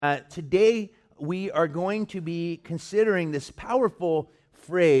Today, we are going to be considering this powerful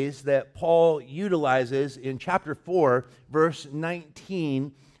phrase that Paul utilizes in chapter 4, verse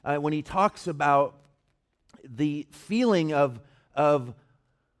 19, when he talks about the feeling of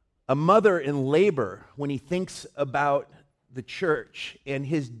a mother in labor when he thinks about the church and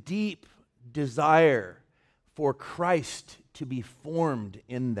his deep desire for Christ to be formed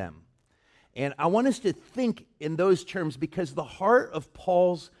in them. And I want us to think in those terms because the heart of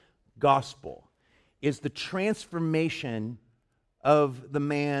Paul's gospel is the transformation of the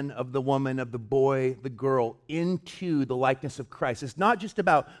man, of the woman, of the boy, the girl into the likeness of Christ. It's not just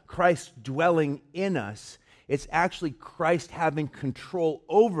about Christ dwelling in us. It's actually Christ having control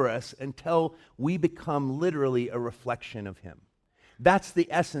over us until we become literally a reflection of him. That's the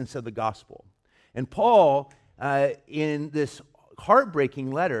essence of the gospel. And Paul, in this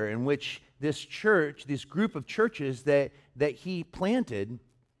heartbreaking letter in which this church, this group of churches that he planted,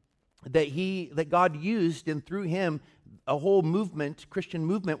 that God used, and through him a whole movement, Christian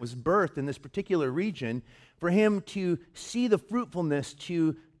movement, was birthed in this particular region, for him to see the fruitfulness,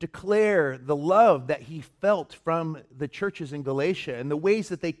 to declare the love that he felt from the churches in Galatia and the ways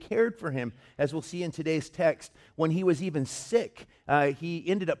that they cared for him, as we'll see in today's text. When he was even sick, he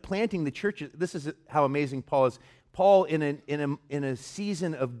ended up planting the churches. This is how amazing Paul is. Paul, in a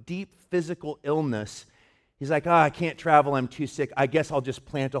season of deep physical illness, he's like, I can't travel, I'm too sick. I guess I'll just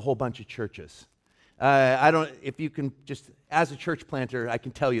plant a whole bunch of churches. If you can just, as a church planter, I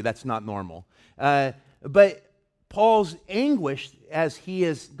can tell you that's not normal. But Paul's anguish as he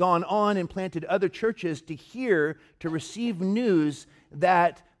has gone on and planted other churches to receive news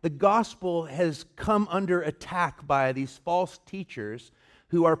that the gospel has come under attack by these false teachers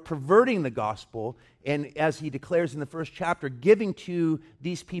who are perverting the gospel, and as he declares in the first chapter, giving to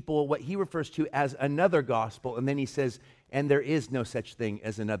these people what he refers to as another gospel, and then he says, and there is no such thing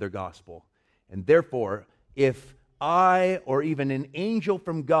as another gospel. And therefore, if I or even an angel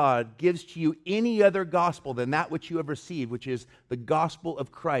from God gives to you any other gospel than that which you have received, which is the gospel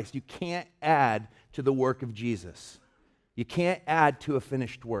of Christ, you can't add to the work of Jesus. You can't add to a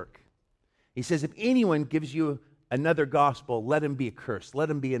finished work. He says, if anyone gives you another gospel, let him be accursed, let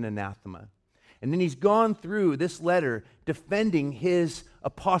him be an anathema. And then he's gone through this letter defending his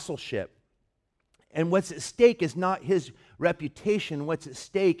apostleship. And what's at stake is not his reputation. What's at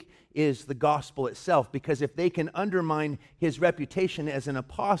stake is the gospel itself. Because if they can undermine his reputation as an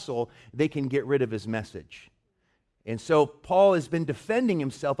apostle, they can get rid of his message. And so Paul has been defending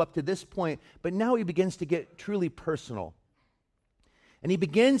himself up to this point, but now he begins to get truly personal. And he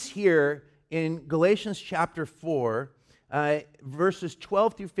begins here in Galatians chapter 4, verses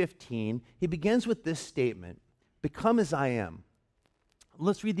 12 through 15. He begins with this statement, "Become as I am."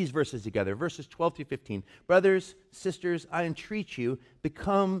 Let's read these verses together. Verses 12 through 15. Brothers, sisters, I entreat you,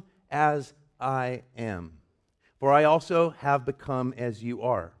 become as I am. For I also have become as you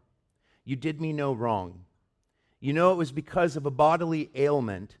are. You did me no wrong. You know it was because of a bodily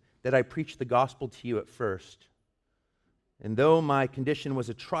ailment that I preached the gospel to you at first. And though my condition was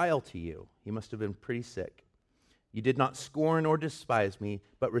a trial to you, you must have been pretty sick. You did not scorn or despise me,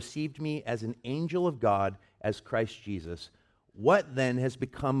 but received me as an angel of God, as Christ Jesus. What then has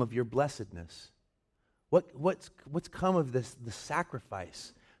become of your blessedness? What's come of this, the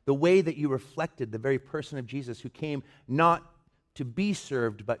sacrifice, the way that you reflected the very person of Jesus who came not to be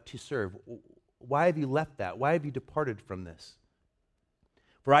served, but to serve? Why have you left that? Why have you departed from this?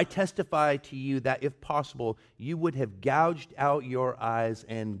 For I testify to you that if possible, you would have gouged out your eyes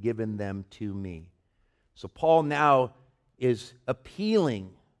and given them to me. So Paul now is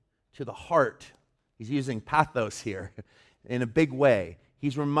appealing to the heart. He's using pathos here in a big way.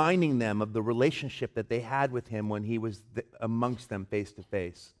 He's reminding them of the relationship that they had with him when he was amongst them face to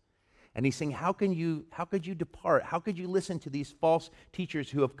face. And he's saying, how could you depart? How could you listen to these false teachers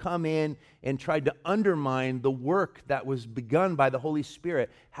who have come in and tried to undermine the work that was begun by the Holy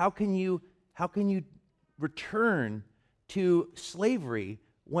Spirit? How can you return to slavery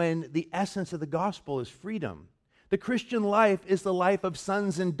when the essence of the gospel is freedom? The Christian life is the life of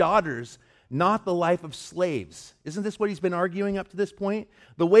sons and daughters, not the life of slaves. Isn't this what he's been arguing up to this point?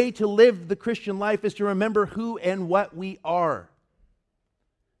 The way to live the Christian life is to remember who and what we are.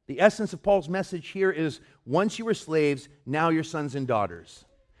 The essence of Paul's message here is, once you were slaves, now you're sons and daughters.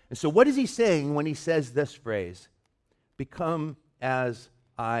 And so what is he saying when he says this phrase? Become as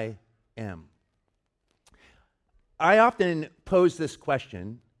I am. I often pose this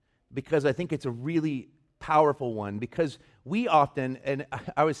question because I think it's a really powerful one, because we often, and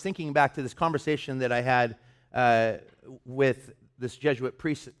I was thinking back to this conversation that I had with this Jesuit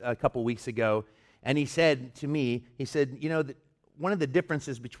priest a couple weeks ago, and he said to me, one of the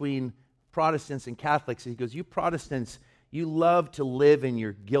differences between Protestants and Catholics, he goes, you Protestants, you love to live in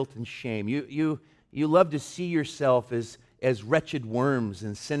your guilt and shame. You love to see yourself as wretched worms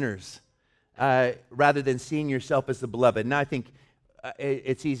and sinners rather than seeing yourself as the beloved. And I think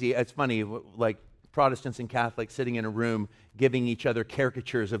it's easy, it's funny, like Protestants and Catholics sitting in a room giving each other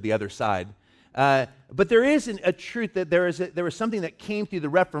caricatures of the other side. But there is a truth that there was something that came through the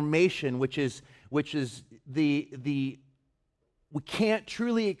Reformation, which is we can't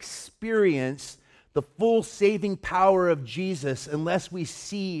truly experience the full saving power of Jesus unless we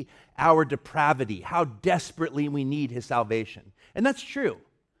see our depravity, how desperately we need his salvation. And that's true.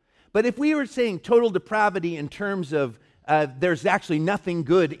 But if we were saying total depravity in terms of there's actually nothing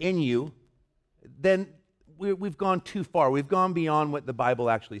good in you, then we've gone too far. We've gone beyond what the Bible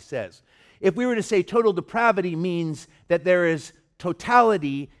actually says. If we were to say total depravity means that there is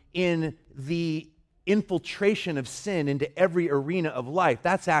totality in the infiltration of sin into every arena of life,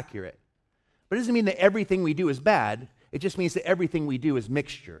 that's accurate. But it doesn't mean that everything we do is bad. It just means that everything we do is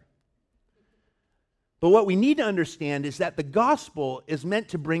mixture. But what we need to understand is that the gospel is meant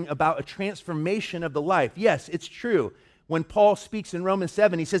to bring about a transformation of the life. Yes, it's true. When Paul speaks in Romans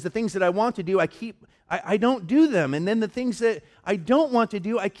 7, he says, the things that I want to do, I don't do them. And then the things that I don't want to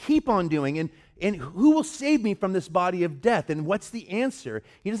do, I keep on doing. And who will save me from this body of death? And what's the answer?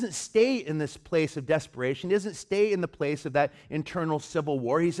 He doesn't stay in this place of desperation. He doesn't stay in the place of that internal civil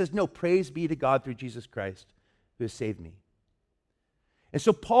war. He says, no, praise be to God through Jesus Christ who has saved me. And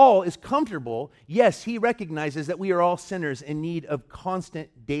so Paul is comfortable. Yes, he recognizes that we are all sinners in need of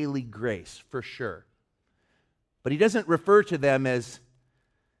constant daily grace, for sure. But he doesn't refer to them as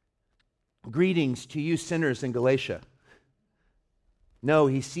greetings to you sinners in Galatia. No,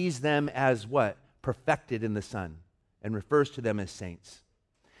 he sees them as what? Perfected in the Son, and refers to them as saints.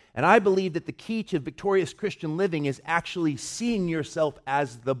 And I believe that the key to victorious Christian living is actually seeing yourself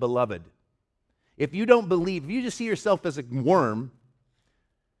as the beloved. If you don't believe, if you just see yourself as a worm,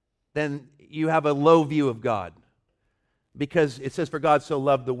 then you have a low view of God. Because it says, for God so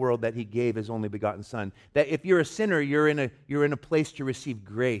loved the world that he gave his only begotten Son. That if you're a sinner, you're in a place to receive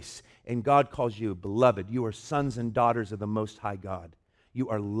grace. And God calls you beloved. You are sons and daughters of the Most High God. You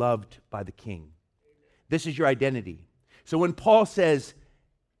are loved by the King. This is your identity. So when Paul says,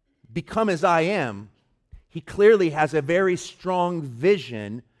 become as I am, he clearly has a very strong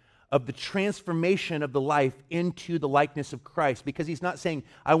vision of the transformation of the life into the likeness of Christ. Because he's not saying,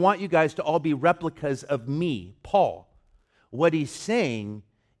 I want you guys to all be replicas of me, Paul. What he's saying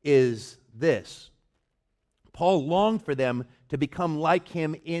is this. Paul longed for them to become like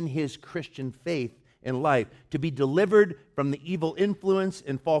him in his Christian faith in life, to be delivered from the evil influence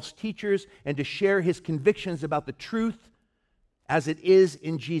and false teachers, and to share his convictions about the truth as it is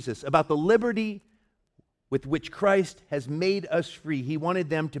in Jesus, about the liberty with which Christ has made us free. He wanted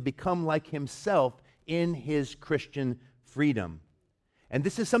them to become like himself in his Christian freedom. And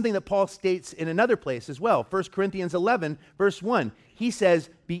this is something that Paul states in another place as well. 1 Corinthians 11, verse 1. He says,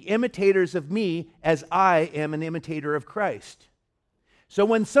 be imitators of me as I am an imitator of Christ. So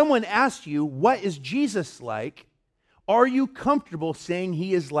when someone asks you, what is Jesus like? Are you comfortable saying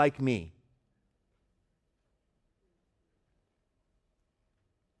he is like me?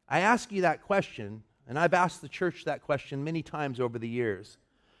 I ask you that question, and I've asked the church that question many times over the years,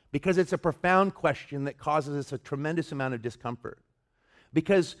 because it's a profound question that causes us a tremendous amount of discomfort.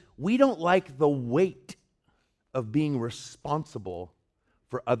 Because we don't like the weight of being responsible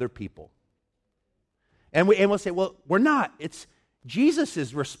for other people. And we'll say, well, we're not. It's Jesus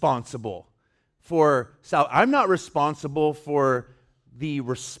is responsible for salvation. I'm not responsible for the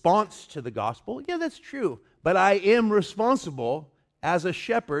response to the gospel. Yeah, that's true. But I am responsible as a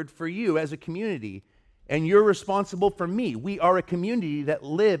shepherd for you as a community. And you're responsible for me. We are a community that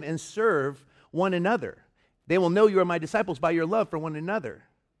live and serve one another. They will know you are my disciples by your love for one another.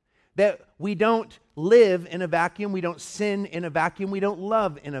 That we don't live in a vacuum. We don't sin in a vacuum. We don't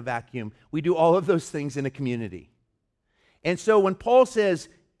love in a vacuum. We do all of those things in a community. And so when Paul says,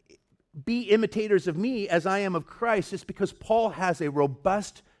 be imitators of me as I am of Christ, it's because Paul has a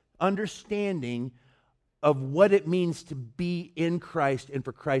robust understanding of what it means to be in Christ and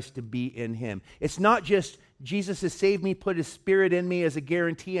for Christ to be in him. It's not just Jesus has saved me, put his Spirit in me as a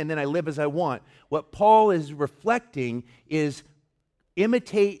guarantee, and then I live as I want. What Paul is reflecting is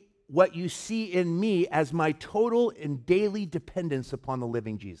imitate what you see in me as my total and daily dependence upon the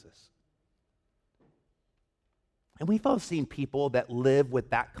living Jesus. And we've all seen people that live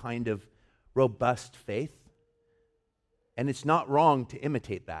with that kind of robust faith. And it's not wrong to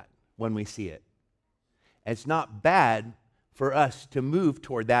imitate that when we see it. And it's not bad for us to move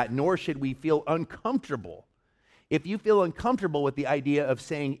toward that, nor should we feel uncomfortable if you feel uncomfortable with the idea of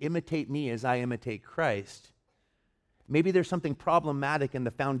saying, imitate me as I imitate Christ, maybe there's something problematic in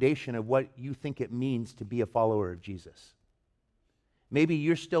the foundation of what you think it means to be a follower of Jesus. Maybe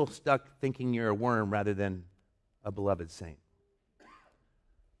you're still stuck thinking you're a worm rather than a beloved saint.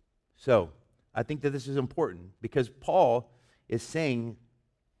 So, I think that this is important because Paul is saying,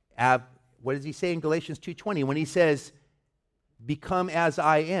 what does he say in Galatians 2:20? When he says, become as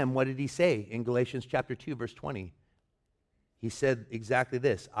I am, what did he say in Galatians chapter 2, verse 20? He said exactly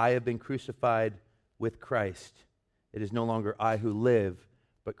this: I have been crucified with Christ. It is no longer I who live,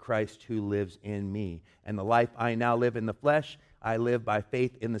 but Christ who lives in me. And the life I now live in the flesh, I live by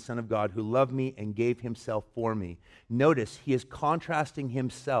faith in the Son of God who loved me and gave himself for me. Notice he is contrasting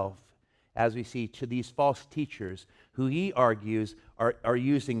himself, as we see, to these false teachers who he argues are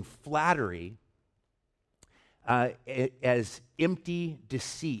using flattery as empty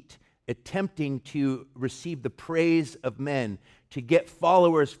deceit, attempting to receive the praise of men, to get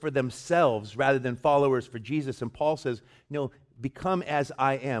followers for themselves rather than followers for Jesus. And Paul says, no, become as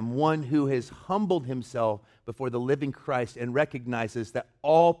I am, one who has humbled himself before the living Christ and recognizes that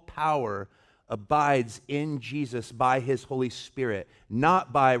all power abides in Jesus by his Holy Spirit,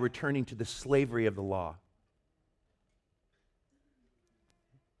 not by returning to the slavery of the law.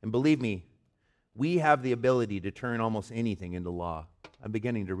 And believe me, we have the ability to turn almost anything into law. I'm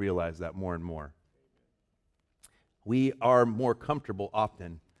beginning to realize that more and more. We are more comfortable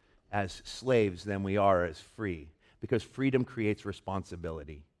often as slaves than we are as free, because freedom creates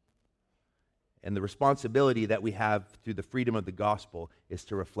responsibility. And the responsibility that we have through the freedom of the gospel is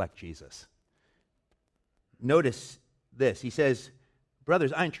to reflect Jesus. Notice this. He says,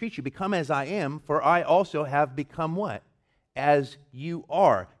 brothers, I entreat you, become as I am, for I also have become what? As you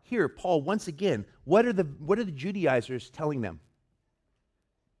are. Here, Paul, once again, what are the Judaizers telling them?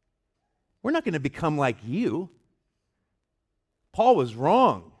 We're not going to become like you. Paul was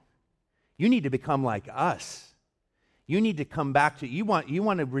wrong. You need to become like us. You need to come back to, you want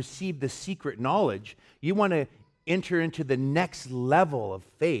to receive the secret knowledge. You want to enter into the next level of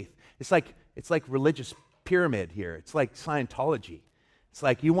faith. It's like religious pyramid here. It's like Scientology. It's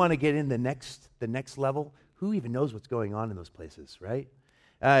like you want to get in the next level. Who even knows what's going on in those places, right?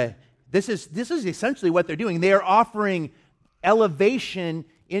 This is essentially what they're doing. They are offering elevation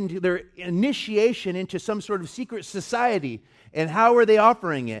into their initiation into some sort of secret society. And how are they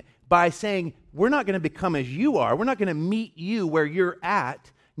offering it? By saying, we're not going to become as you are. We're not going to meet you where you're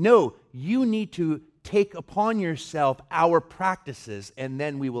at. No, you need to take upon yourself our practices, and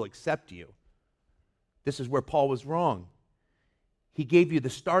then we will accept you. This is where Paul was wrong. He gave you the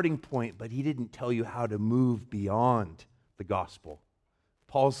starting point, but he didn't tell you how to move beyond the gospel.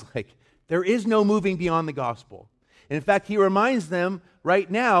 Paul's like, there is no moving beyond the gospel. And in fact, he reminds them right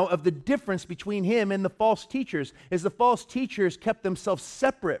now of the difference between him and the false teachers, as the false teachers kept themselves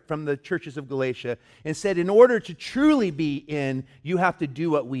separate from the churches of Galatia and said, in order to truly be in, you have to do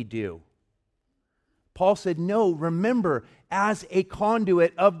what we do. Paul said, no, remember, as a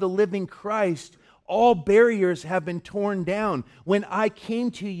conduit of the living Christ, all barriers have been torn down. When I came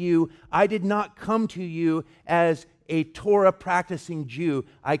to you, I did not come to you as a Torah-practicing Jew.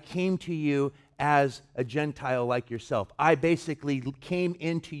 I came to you as a Gentile like yourself. I basically came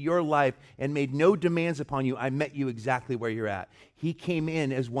into your life and made no demands upon you. I met you exactly where you're at. He came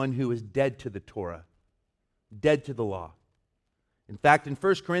in as one who was dead to the Torah, dead to the law. In fact, in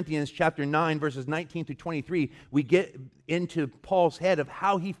 1 Corinthians chapter 9, verses 19 through 23, we get into Paul's head of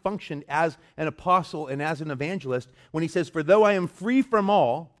how he functioned as an apostle and as an evangelist when he says, for though I am free from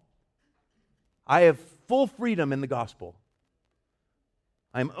all, I have full freedom in the gospel.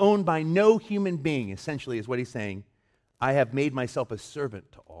 I am owned by no human being, essentially is what he's saying. I have made myself a servant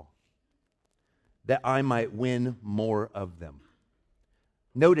to all, that I might win more of them.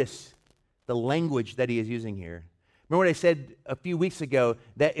 Notice the language that he is using here. Remember what I said a few weeks ago,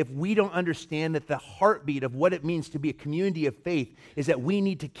 that if we don't understand that the heartbeat of what it means to be a community of faith is that we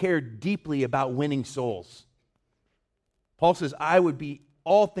need to care deeply about winning souls. Paul says, I would be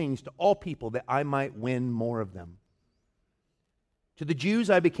all things to all people that I might win more of them. To the Jews,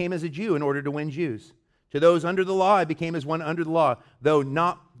 I became as a Jew in order to win Jews. To those under the law, I became as one under the law, though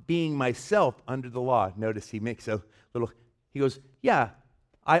not being myself under the law. Notice he makes a little, he goes, yeah,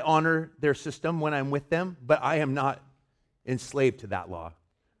 I honor their system when I'm with them, but I am not enslaved to that law.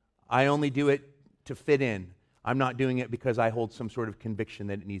 I only do it to fit in. I'm not doing it because I hold some sort of conviction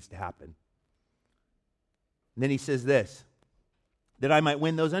that it needs to happen. And then he says this, that I might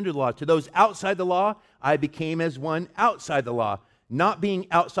win those under the law. To those outside the law, I became as one outside the law, not being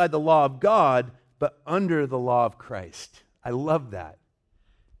outside the law of God, but under the law of Christ. I love that.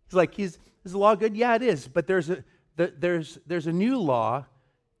 He's like, is the law good? Yeah, it is. But there's there's a new law,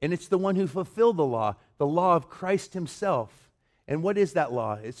 and it's the one who fulfilled the law of Christ himself. And what is that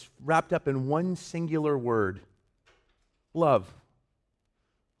law? It's wrapped up in one singular word: love.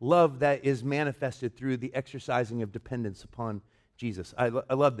 Love that is manifested through the exercising of dependence upon Jesus. I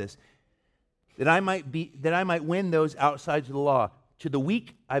love this. That I might win those outside of the law. To the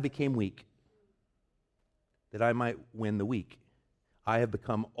weak, I became weak, that I might win the weak. I have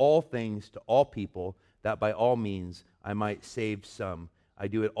become all things to all people, that by all means I might save some. I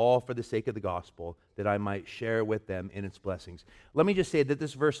do it all for the sake of the gospel, that I might share with them in its blessings. Let me just say that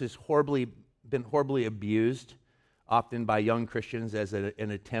this verse has been horribly abused, often by young Christians as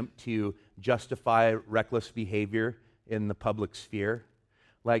an attempt to justify reckless behavior in the public sphere.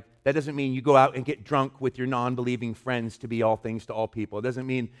 Like, that doesn't mean you go out and get drunk with your non-believing friends to be all things to all people. It doesn't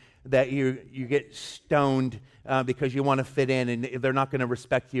mean that you get stoned because you want to fit in and they're not going to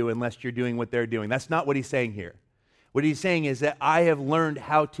respect you unless you're doing what they're doing. That's not what he's saying here. What he's saying is that I have learned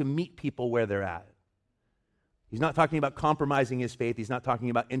how to meet people where they're at. He's not talking about compromising his faith. He's not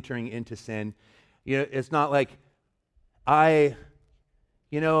talking about entering into sin. It's not like, my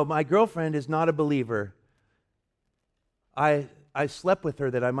girlfriend is not a believer. I slept with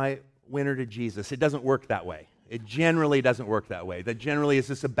her that I might win her to Jesus. It doesn't work that way. It generally doesn't work that way. That generally is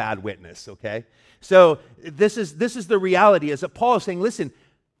just a bad witness, okay? So this is the reality, is that Paul is saying, listen,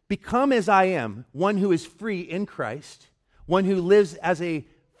 become as I am, one who is free in Christ, one who lives as a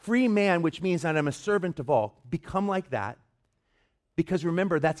free man, which means that I'm a servant of all. Become like that, because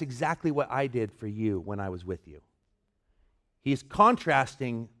remember, that's exactly what I did for you when I was with you. He's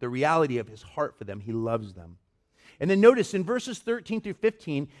contrasting the reality of his heart for them. He loves them. And then notice in verses 13 through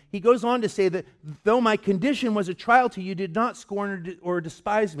 15, he goes on to say that though my condition was a trial to you, did not scorn or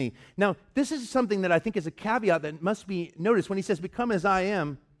despise me. Now, this is something that I think is a caveat that must be noticed. When he says, become as I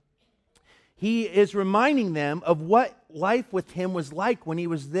am, he is reminding them of what life with him was like when he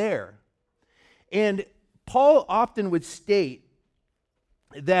was there. And Paul often would state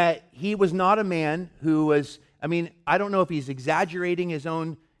that he was not a man who was, I don't know if he's exaggerating his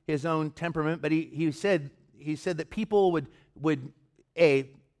own temperament, but he said that people would the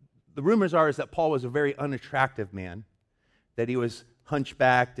rumors are is that Paul was a very unattractive man, that he was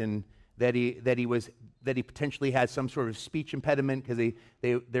hunchbacked, and that he potentially had some sort of speech impediment, because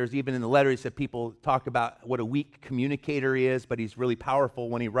there's even in the letter he said people talk about what a weak communicator he is, but he's really powerful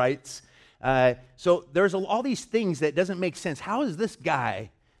when he writes. So there's all these things that doesn't make sense. How has this guy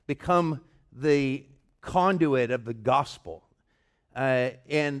become the conduit of the gospel?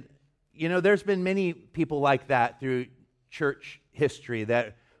 There's been many people like that through church history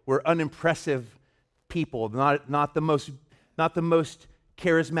that were unimpressive people, not the most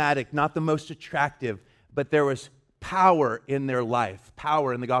charismatic, not the most attractive, but there was power in their life,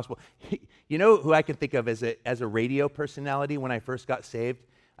 power in the gospel. You know who I can think of as a radio personality when I first got saved?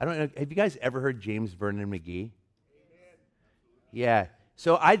 I don't know, have you guys ever heard James Vernon McGee? Yeah.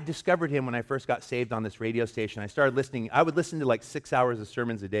 So I discovered him when I first got saved on this radio station. I started listening. I would listen to like 6 hours of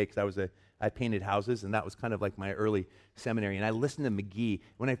sermons a day because I painted houses, and that was kind of like my early seminary. And I listened to McGee.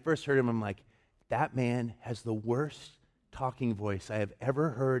 When I first heard him, I'm like, that man has the worst talking voice I have ever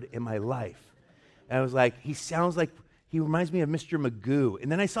heard in my life. And I was like, he reminds me of Mr. Magoo.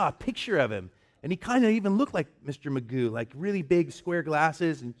 And then I saw a picture of him, and he kind of even looked like Mr. Magoo, like really big square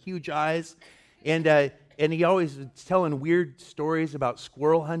glasses and huge eyes. And he always was telling weird stories about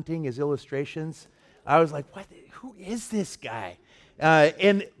squirrel hunting, his illustrations. I was like, what? Who is this guy?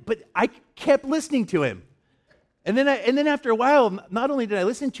 But I kept listening to him. And then after a while, not only did I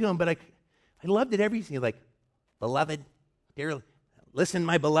listen to him, but I loved it everything. Like, beloved, dear, listen,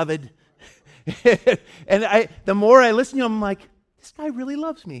 my beloved. And the more I listened to him, I'm like, this guy really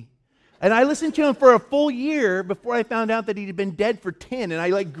loves me. And I listened to him for a full year before I found out that he'd been dead for 10, and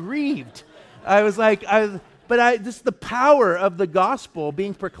I grieved. I was like, this is the power of the gospel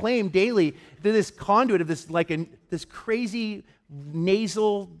being proclaimed daily to this conduit of this crazy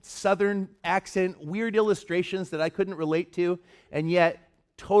nasal southern accent, weird illustrations that I couldn't relate to, and yet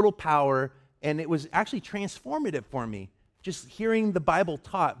total power. And it was actually transformative for me, just hearing the Bible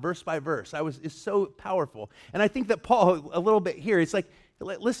taught verse by verse. It's so powerful. And I think that Paul, a little bit here, it's like,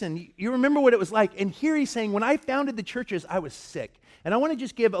 listen, you remember what it was like. And here he's saying, when I founded the churches, I was sick. And I want to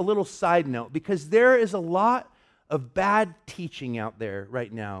just give a little side note, because there is a lot of bad teaching out there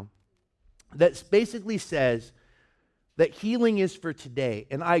right now that basically says that healing is for today.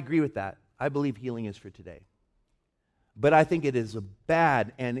 And I agree with that. I believe healing is for today. But I think it is a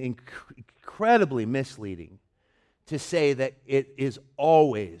bad and incredibly misleading to say that it is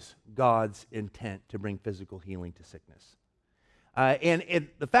always God's intent to bring physical healing to sickness. And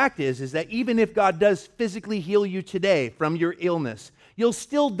the fact is that even if God does physically heal you today from your illness, you'll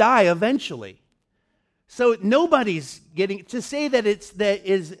still die eventually. So nobody's getting, to say that that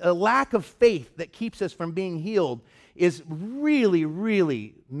is a lack of faith that keeps us from being healed is really,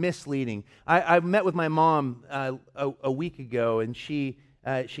 really misleading. I met with my mom a week ago, and she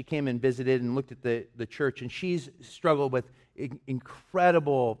came and visited and looked at the church, and she's struggled with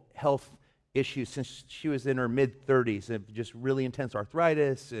incredible health issues since she was in her mid-30s, and just really intense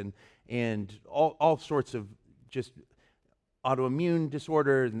arthritis and all sorts of just autoimmune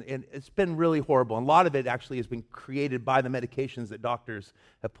disorder, and it's been really horrible. And a lot of it actually has been created by the medications that doctors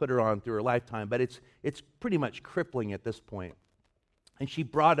have put her on through her lifetime, but it's pretty much crippling at this point. And she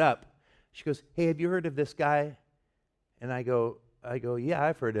brought up, she goes, "Hey, have you heard of this guy?" And I go, "Yeah,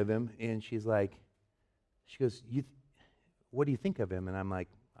 I've heard of him." And she goes, "What do you think of him?" And I'm like,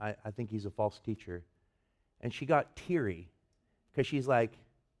 I think he's a false teacher. And she got teary because she's like,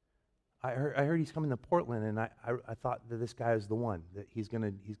 I heard he's coming to Portland, and I thought that this guy is the one, that he's gonna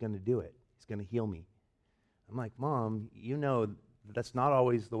do it. He's gonna heal me. I'm like, "Mom, you know that's not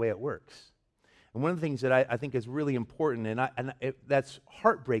always the way it works." And one of the things that I think is really important, and that's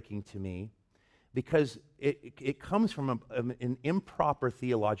heartbreaking to me, because it comes from an improper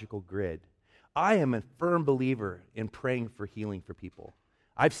theological grid. I am a firm believer in praying for healing for people.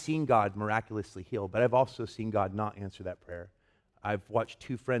 I've seen God miraculously heal, but I've also seen God not answer that prayer. I've watched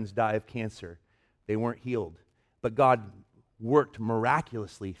 2 friends die of cancer. They weren't healed, but God worked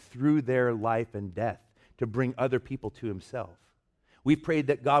miraculously through their life and death to bring other people to himself. We prayed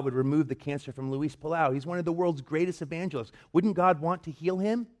that God would remove the cancer from Luis Palau. He's one of the world's greatest evangelists. Wouldn't God want to heal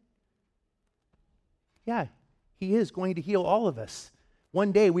him? Yeah, he is going to heal all of us.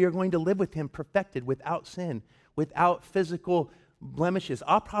 One day we are going to live with him perfected, without sin, without physical blemishes.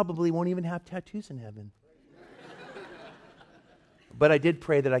 I probably won't even have tattoos in heaven. But I did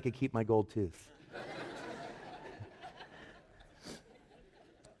pray that I could keep my gold tooth.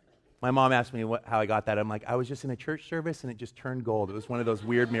 My mom asked me how I got that. I'm like, I was just in a church service and it just turned gold. It was one of those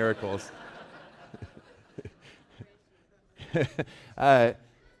weird miracles.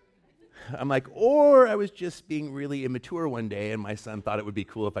 I'm like, or I was just being really immature one day and my son thought it would be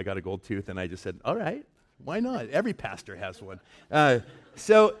cool if I got a gold tooth, and I just said, all right, why not? Every pastor has one.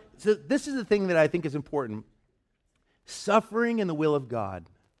 So this is the thing that I think is important. Suffering in the will of God.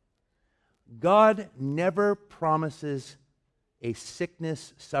 God never promises a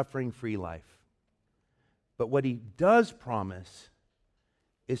sickness, suffering-free life. But what he does promise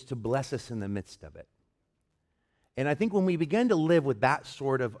is to bless us in the midst of it. And I think when we begin to live with that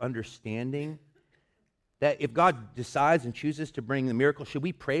sort of understanding, that if God decides and chooses to bring the miracle, should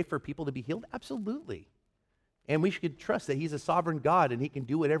we pray for people to be healed? Absolutely. And we should trust that he's a sovereign God and he can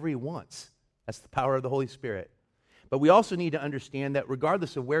do whatever he wants. That's the power of the Holy Spirit. But we also need to understand that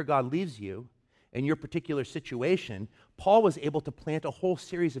regardless of where God leaves you in your particular situation, Paul was able to plant a whole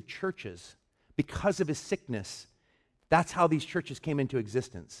series of churches because of his sickness. That's how these churches came into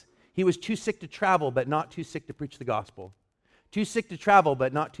existence. He was too sick to travel, but not too sick to preach the gospel. Too sick to travel,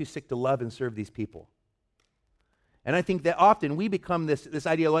 but not too sick to love and serve these people. And I think that often we become this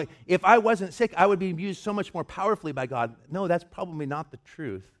idea like, if I wasn't sick, I would be used so much more powerfully by God. No, that's probably not the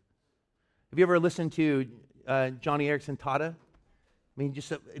truth. Have you ever listened to Johnny Erickson Tata? I mean,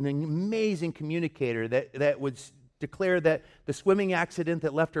 just an amazing communicator that would declare that the swimming accident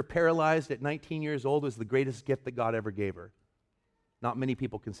that left her paralyzed at 19 years old was the greatest gift that God ever gave her. Not many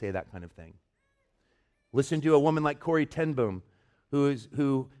people can say that kind of thing. Listen to a woman like Corrie ten Boom,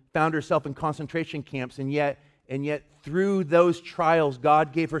 who found herself in concentration camps, and yet through those trials,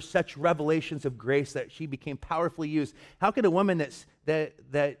 God gave her such revelations of grace that she became powerfully used. How could a woman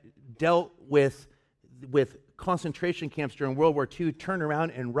that dealt with concentration camps during World War II turn around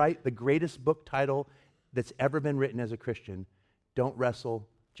and write the greatest book title that's ever been written as a Christian? Don't wrestle,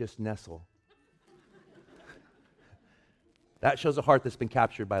 just nestle. That shows a heart that's been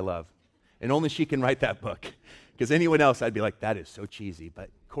captured by love. And only she can write that book. Because anyone else, I'd be like, that is so cheesy. But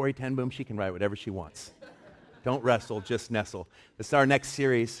Corrie ten Boom, she can write whatever she wants. Don't wrestle, just nestle. This is our next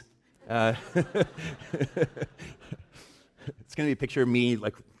series. It's going to be a picture of me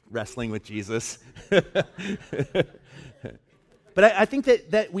like wrestling with Jesus. But I think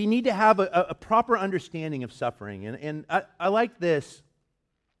that we need to have a proper understanding of suffering. And I like this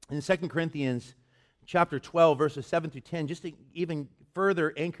in 2 Corinthians chapter 12, verses 7 through 10, just to even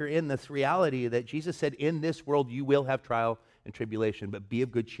further anchor in this reality that Jesus said, in this world you will have trial and tribulation, but be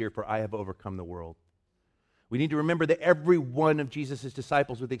of good cheer, for I have overcome the world. We need to remember that every one of Jesus'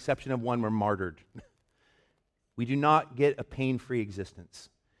 disciples, with the exception of one, were martyred. We do not get a pain-free existence.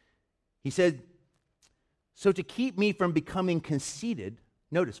 He said, So to keep me from becoming conceited,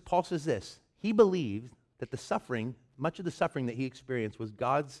 notice, Paul says this. He believed that the suffering, much of the suffering that he experienced was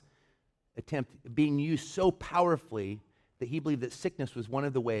God's attempt being used so powerfully that he believed that sickness was one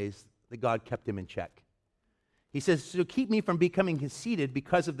of the ways that God kept him in check. He says, so keep me from becoming conceited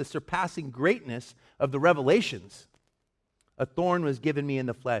because of the surpassing greatness of the revelations. A thorn was given me in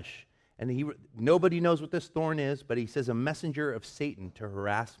the flesh. And nobody knows what this thorn is, but he says, a messenger of Satan to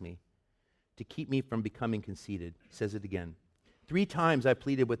harass me, to keep me from becoming conceited. He says it again. 3 times I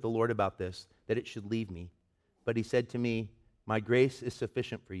pleaded with the Lord about this, that it should leave me. But he said to me, my grace is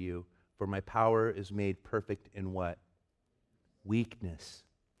sufficient for you, for my power is made perfect in what? Weakness.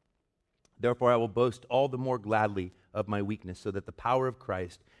 Therefore I will boast all the more gladly of my weakness, so that the power of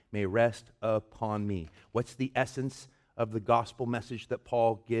Christ may rest upon me. What's the essence of the gospel message that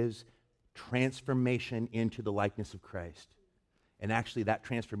Paul gives? Transformation into the likeness of Christ. And actually that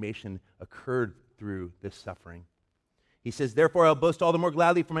transformation occurred through this suffering. He says, therefore I'll boast all the more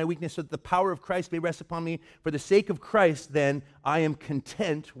gladly for my weakness, so that the power of Christ may rest upon me. For the sake of Christ, then, I am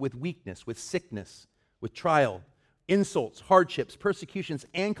content with weakness, with sickness, with trial, insults, hardships, persecutions,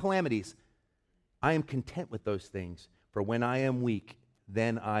 and calamities. I am content with those things, for when I am weak,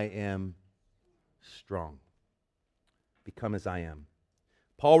 then I am strong. Become as I am.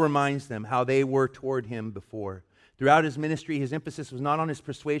 Paul reminds them how they were toward him before. Throughout his ministry, his emphasis was not on his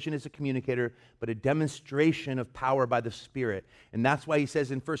persuasion as a communicator, but a demonstration of power by the Spirit. And that's why he says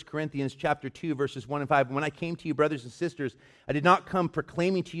in 1 Corinthians chapter 2, verses 1 and 5, when I came to you, brothers and sisters, I did not come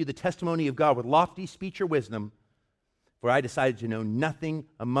proclaiming to you the testimony of God with lofty speech or wisdom, for I decided to know nothing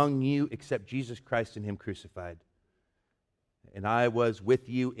among you except Jesus Christ and him crucified. And I was with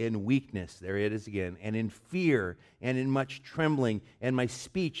you in weakness, there it is again, and in fear, and in much trembling, and my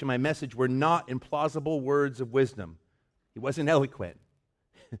speech and my message were not in plausible words of wisdom. He wasn't eloquent,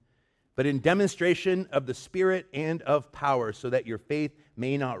 but in demonstration of the Spirit and of power, so that your faith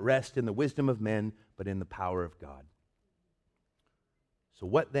may not rest in the wisdom of men, but in the power of God. So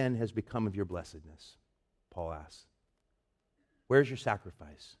what then has become of your blessedness? Paul asks. Where's your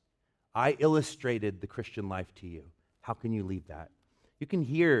sacrifice? I illustrated the Christian life to you. How can you leave that? You can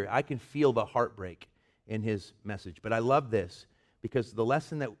hear, I can feel the heartbreak in his message. But I love this because the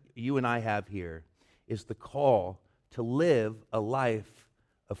lesson that you and I have here is the call to live a life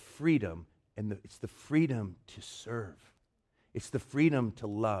of freedom. And it's the freedom to serve. It's the freedom to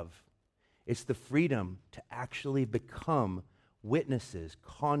love. It's the freedom to actually become witnesses,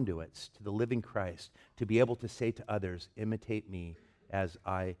 conduits to the living Christ, to be able to say to others, imitate me as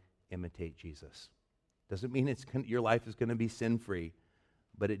I imitate Jesus. Doesn't mean your life is going to be sin-free,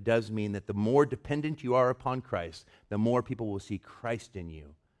 but it does mean that the more dependent you are upon Christ, the more people will see Christ in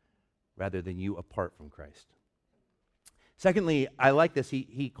you rather than you apart from Christ. Secondly, I like this.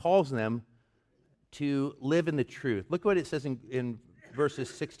 He calls them to live in the truth. Look what it says in verses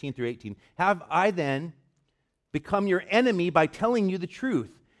 16 through 18. Have I then become your enemy by telling you the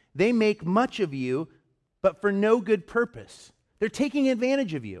truth? They make much of you, but for no good purpose. They're taking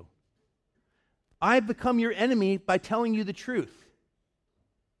advantage of you. I've become your enemy by telling you the truth.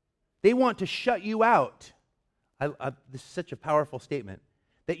 They want to shut you out. This is such a powerful statement.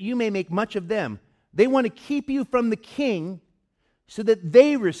 That you may make much of them. They want to keep you from the king so that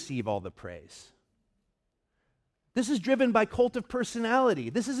they receive all the praise. This is driven by cult of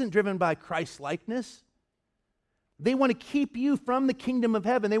personality. This isn't driven by Christ-likeness. They want to keep you from the kingdom of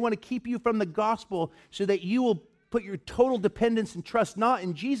heaven. They want to keep you from the gospel so that you will put your total dependence and trust not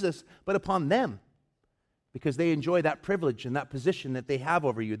in Jesus, but upon them. Because they enjoy that privilege and that position that they have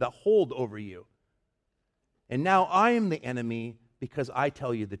over you, that hold over you. And now I am the enemy because I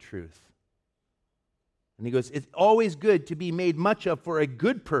tell you the truth. And he goes, it's always good to be made much of for a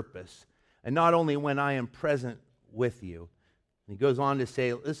good purpose, and not only when I am present with you. And he goes on to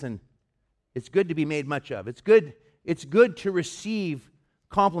say, listen, it's good to be made much of. It's good to receive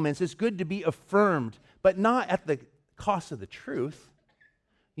compliments. It's good to be affirmed, but not at the cost of the truth.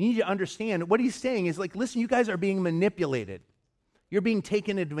 You need to understand what he's saying is like, listen, you guys are being manipulated. You're being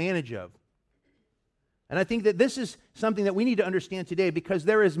taken advantage of. And I think that this is something that we need to understand today because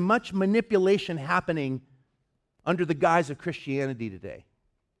there is much manipulation happening under the guise of Christianity today.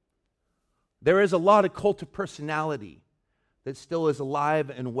 There is a lot of cult of personality that still is alive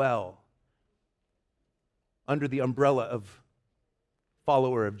and well under the umbrella of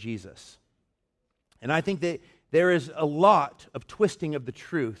follower of Jesus. And I think that there is a lot of twisting of the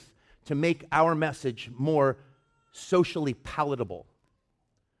truth to make our message more socially palatable,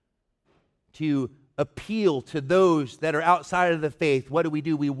 to appeal to those that are outside of the faith. What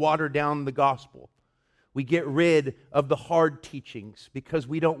do? We water down the gospel. We get rid of the hard teachings because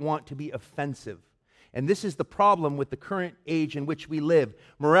we don't want to be offensive. And this is the problem with the current age in which we live.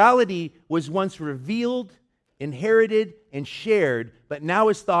 Morality was once revealed, inherited, and shared, but now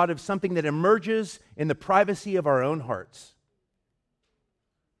is thought of something that emerges in the privacy of our own hearts.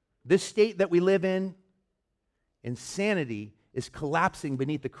 This state that we live in, insanity, is collapsing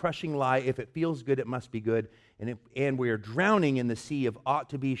beneath the crushing lie, if it feels good, it must be good, and we are drowning in the sea of ought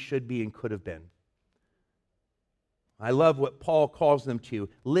to be, should be, and could have been. I love what Paul calls them to.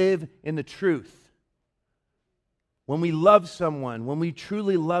 Live in the truth. When we love someone, when we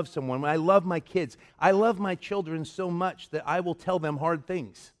truly love someone, when I love my kids, I love my children so much that I will tell them hard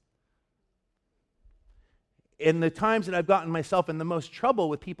things. In the times that I've gotten myself in the most trouble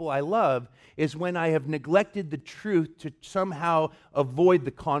with people I love is when I have neglected the truth to somehow avoid the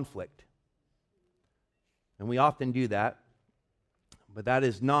conflict. And we often do that, but that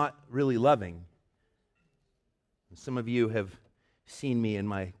is not really loving. Some of you have seen me in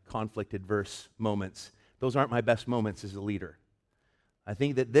my conflict-adverse moments. Those aren't my best moments as a leader. I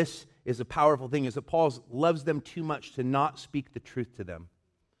think that this is a powerful thing, is that Paul loves them too much to not speak the truth to them.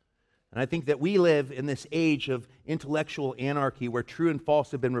 And I think that we live in this age of intellectual anarchy where true and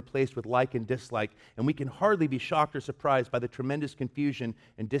false have been replaced with like and dislike, and we can hardly be shocked or surprised by the tremendous confusion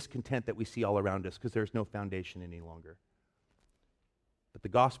and discontent that we see all around us because there's no foundation any longer. But the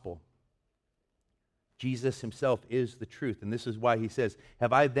gospel, Jesus himself is the truth, and this is why he says,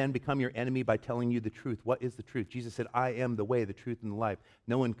 have I then become your enemy by telling you the truth? What is the truth? Jesus said, I am the way, the truth, and the life.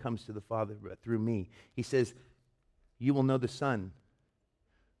 No one comes to the Father but through me. He says, you will know the Son.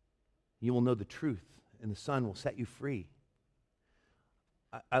 You will know the truth, and the Son will set you free.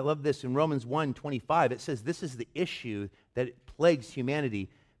 I love this. In Romans 1:25, it says this is the issue that plagues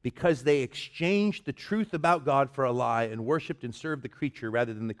humanity because they exchanged the truth about God for a lie and worshipped and served the creature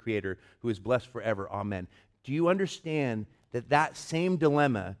rather than the Creator, who is blessed forever. Amen. Do you understand that same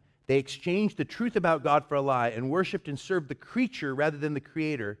dilemma, they exchanged the truth about God for a lie and worshipped and served the creature rather than the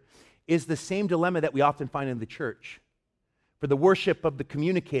Creator, is the same dilemma that we often find in the church? For the worship of the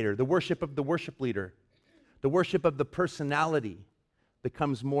communicator, the worship of the worship leader, the worship of the personality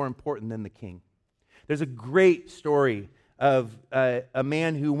becomes more important than the king. There's a great story of a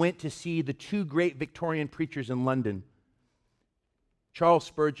man who went to see the two great Victorian preachers in London, Charles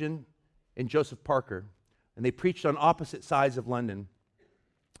Spurgeon and Joseph Parker, and they preached on opposite sides of London.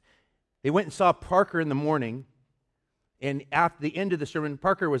 They went and saw Parker in the morning, and at the end of the sermon,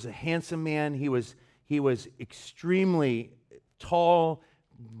 Parker was a handsome man. He was extremely tall,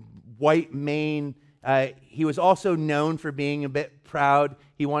 white mane. He was also known for being a bit proud.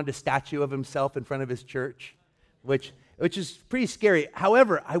 He wanted a statue of himself in front of his church, which is pretty scary.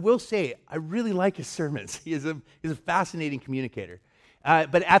 However, I will say, I really like his sermons. He's a fascinating communicator.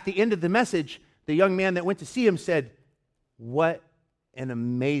 But at the end of the message, the young man that went to see him said, what an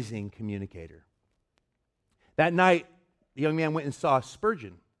amazing communicator. That night, the young man went and saw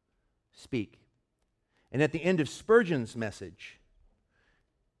Spurgeon speak. And at the end of Spurgeon's message,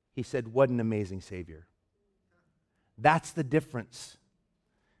 he said, what an amazing Savior. That's the difference.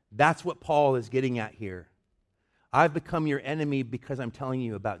 That's what Paul is getting at here. I've become your enemy because I'm telling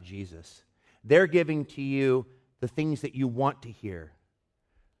you about Jesus. They're giving to you the things that you want to hear.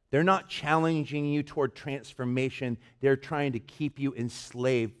 They're not challenging you toward transformation. They're trying to keep you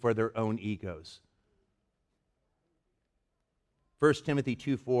enslaved for their own egos. 1 Timothy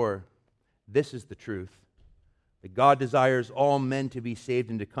 2:4, this is the truth, that God desires all men to be saved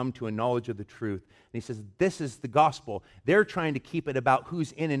and to come to a knowledge of the truth. And he says, this is the gospel. They're trying to keep it about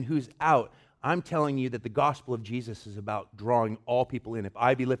who's in and who's out. I'm telling you that the gospel of Jesus is about drawing all people in. If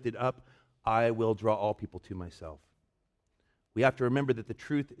I be lifted up, I will draw all people to myself. We have to remember that the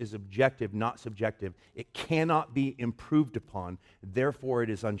truth is objective, not subjective. It cannot be improved upon. Therefore, it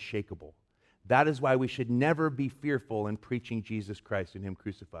is unshakable. That is why we should never be fearful in preaching Jesus Christ and him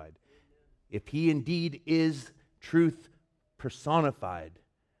crucified. If he indeed is truth personified,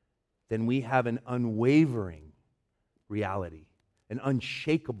 then we have an unwavering reality, an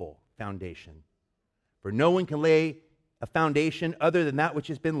unshakable foundation. For no one can lay a foundation other than that which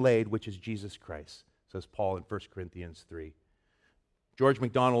has been laid, which is Jesus Christ, says Paul in 1 Corinthians 3. George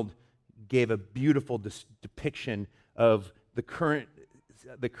MacDonald gave a beautiful depiction of the current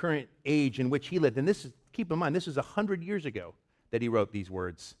age in which he lived. And this is, keep in mind, this is 100 years ago that he wrote these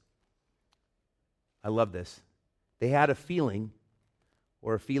words. I love this. They had a feeling,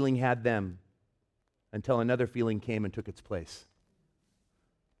 or a feeling had them, until another feeling came and took its place.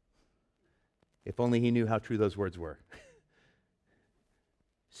 If only he knew how true those words were.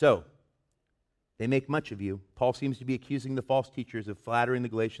 So, they make much of you. Paul seems to be accusing the false teachers of flattering the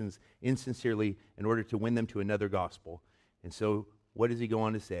Galatians insincerely in order to win them to another gospel. And so, what does he go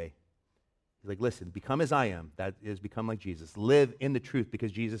on to say? He's like, listen, become as I am. That is, become like Jesus. Live in the truth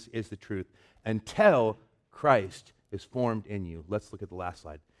because Jesus is the truth until Christ is formed in you. Let's look at the last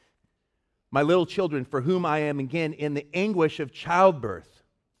slide. My little children, for whom I am again in the anguish of childbirth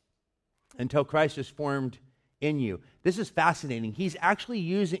until Christ is formed in you. This is fascinating. He's actually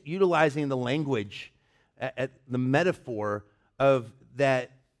utilizing the language, at the metaphor of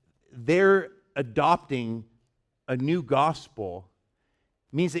that they're adopting a new gospel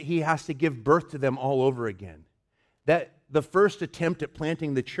means that he has to give birth to them all over again. That the first attempt at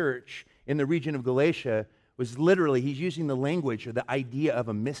planting the church in the region of Galatia was literally, he's using the language or the idea of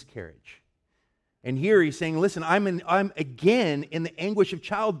a miscarriage. And here he's saying, listen, I'm again in the anguish of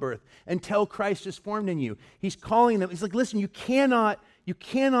childbirth until Christ is formed in you. He's calling them, he's like, listen, you cannot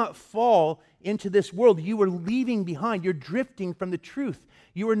fall into this world. You are leaving behind. You're drifting from the truth.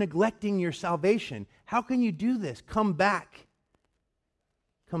 You are neglecting your salvation. How can you do this? Come back.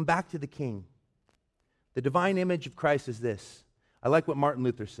 Come back to the King. The divine image of Christ is this. I like what Martin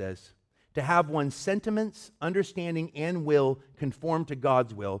Luther says. To have one's sentiments, understanding, and will conform to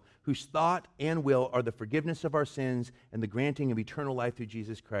God's will, whose thought and will are the forgiveness of our sins and the granting of eternal life through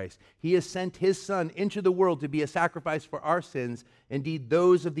Jesus Christ. He has sent his Son into the world to be a sacrifice for our sins, indeed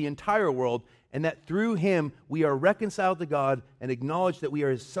those of the entire world, and that through him we are reconciled to God and acknowledge that we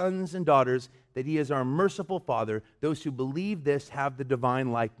are his sons and daughters, that he is our merciful Father. Those who believe this have the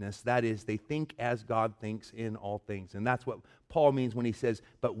divine likeness. That is, they think as God thinks in all things. And that's what Paul means when he says,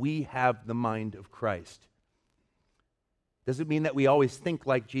 but we have the mind of Christ. Doesn't mean that we always think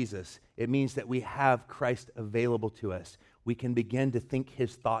like Jesus. It means that we have Christ available to us. We can begin to think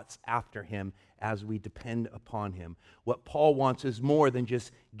his thoughts after him as we depend upon him. What Paul wants is more than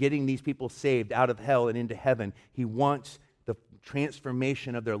just getting these people saved out of hell and into heaven. He wants the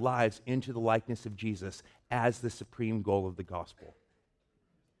transformation of their lives into the likeness of Jesus as the supreme goal of the gospel.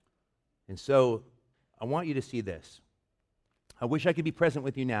 And so I want you to see this. I wish I could be present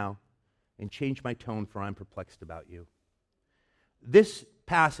with you now and change my tone, for I'm perplexed about you. This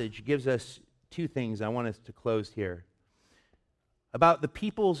passage gives us two things. I want us to close here. About the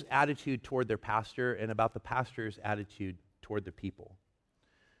people's attitude toward their pastor and about the pastor's attitude toward the people.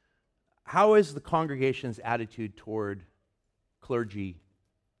 How is the congregation's attitude toward clergy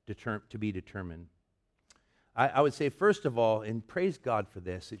to be determined? I would say, first of all, and praise God for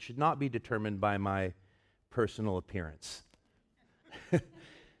this, it should not be determined by my personal appearance.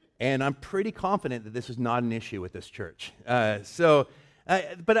 And I'm pretty confident that this is not an issue with this church. But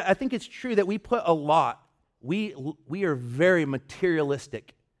I think it's true that we put a lot. We are a very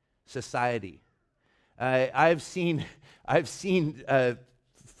materialistic society. I've seen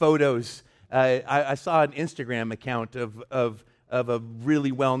photos. I saw an Instagram account of a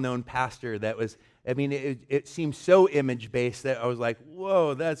really well-known pastor that was. I mean, it seemed so image-based that I was like,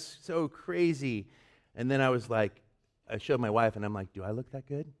 "Whoa, that's so crazy." And then I was like, I showed my wife, and I'm like, "Do I look that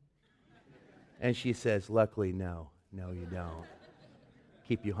good?" And she says, "Luckily, no, you don't.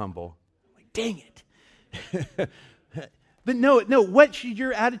 Keep you humble." I'm like, dang it. But no, what should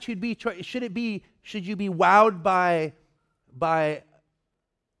your attitude be? Should you be wowed by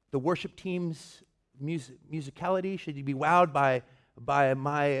the worship team's musicality? Should you be wowed by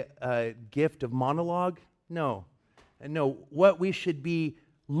my gift of monologue? No. What we should be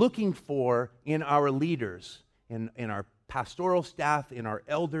looking for in our leaders, in our pastoral staff, in our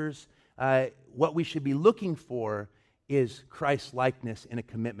elders, what we should be looking for is Christ's likeness and a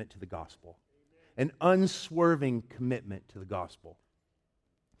commitment to the gospel. An unswerving commitment to the gospel.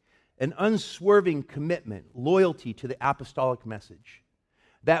 An unswerving commitment, loyalty to the apostolic message.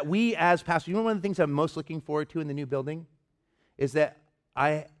 That we as pastors, you know one of the things I'm most looking forward to in the new building? Is that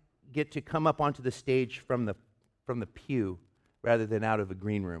I get to come up onto the stage from the pew rather than out of a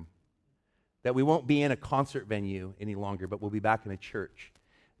green room. That we won't be in a concert venue any longer, but we'll be back in a church.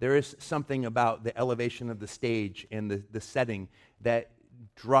 There is something about the elevation of the stage and the setting that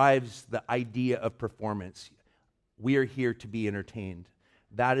drives the idea of performance. We are here to be entertained.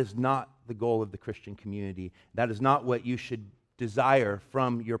 That is not the goal of the Christian community. That is not what you should desire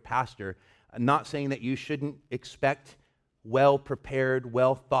from your pastor. I'm not saying that you shouldn't expect well-prepared,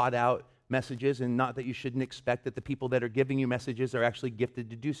 well-thought-out messages, and not that you shouldn't expect that the people that are giving you messages are actually gifted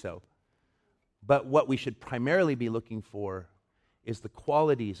to do so. But what we should primarily be looking for is the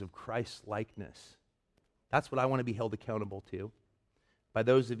qualities of Christ's likeness. That's what I want to be held accountable to. By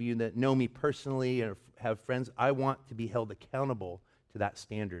those of you that know me personally or have friends, I want to be held accountable to that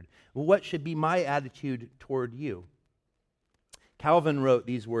standard. Well, what should be my attitude toward you? Calvin wrote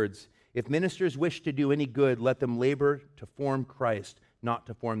these words, "If ministers wish to do any good, let them labor to form Christ, not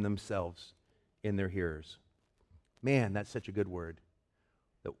to form themselves in their hearers." Man, that's such a good word.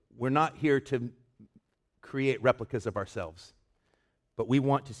 That we're not here to create replicas of ourselves, but we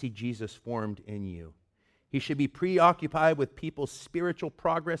want to see Jesus formed in you. He should be preoccupied with people's spiritual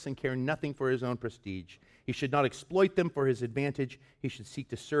progress and care nothing for his own prestige. He should not exploit them for his advantage. He should seek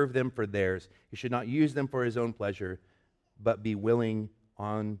to serve them for theirs. He should not use them for his own pleasure, but be willing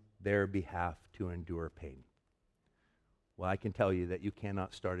on their behalf to endure pain. Well, I can tell you that you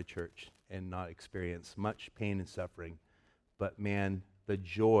cannot start a church and not experience much pain and suffering. But man, the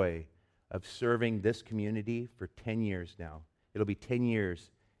joy of serving this community for 10 years now, it'll be 10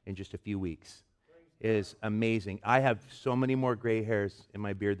 years in just a few weeks, is amazing. I have so many more gray hairs in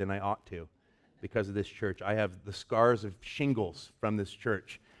my beard than I ought to because of this church. I have the scars of shingles from this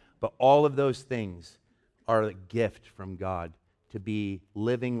church. But all of those things are a gift from God to be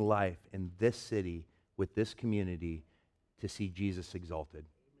living life in this city with this community to see Jesus exalted.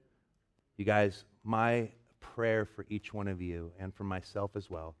 You guys, my prayer for each one of you and for myself as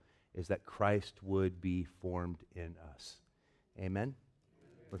well is that Christ would be formed in us. Amen?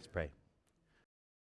 Let's pray.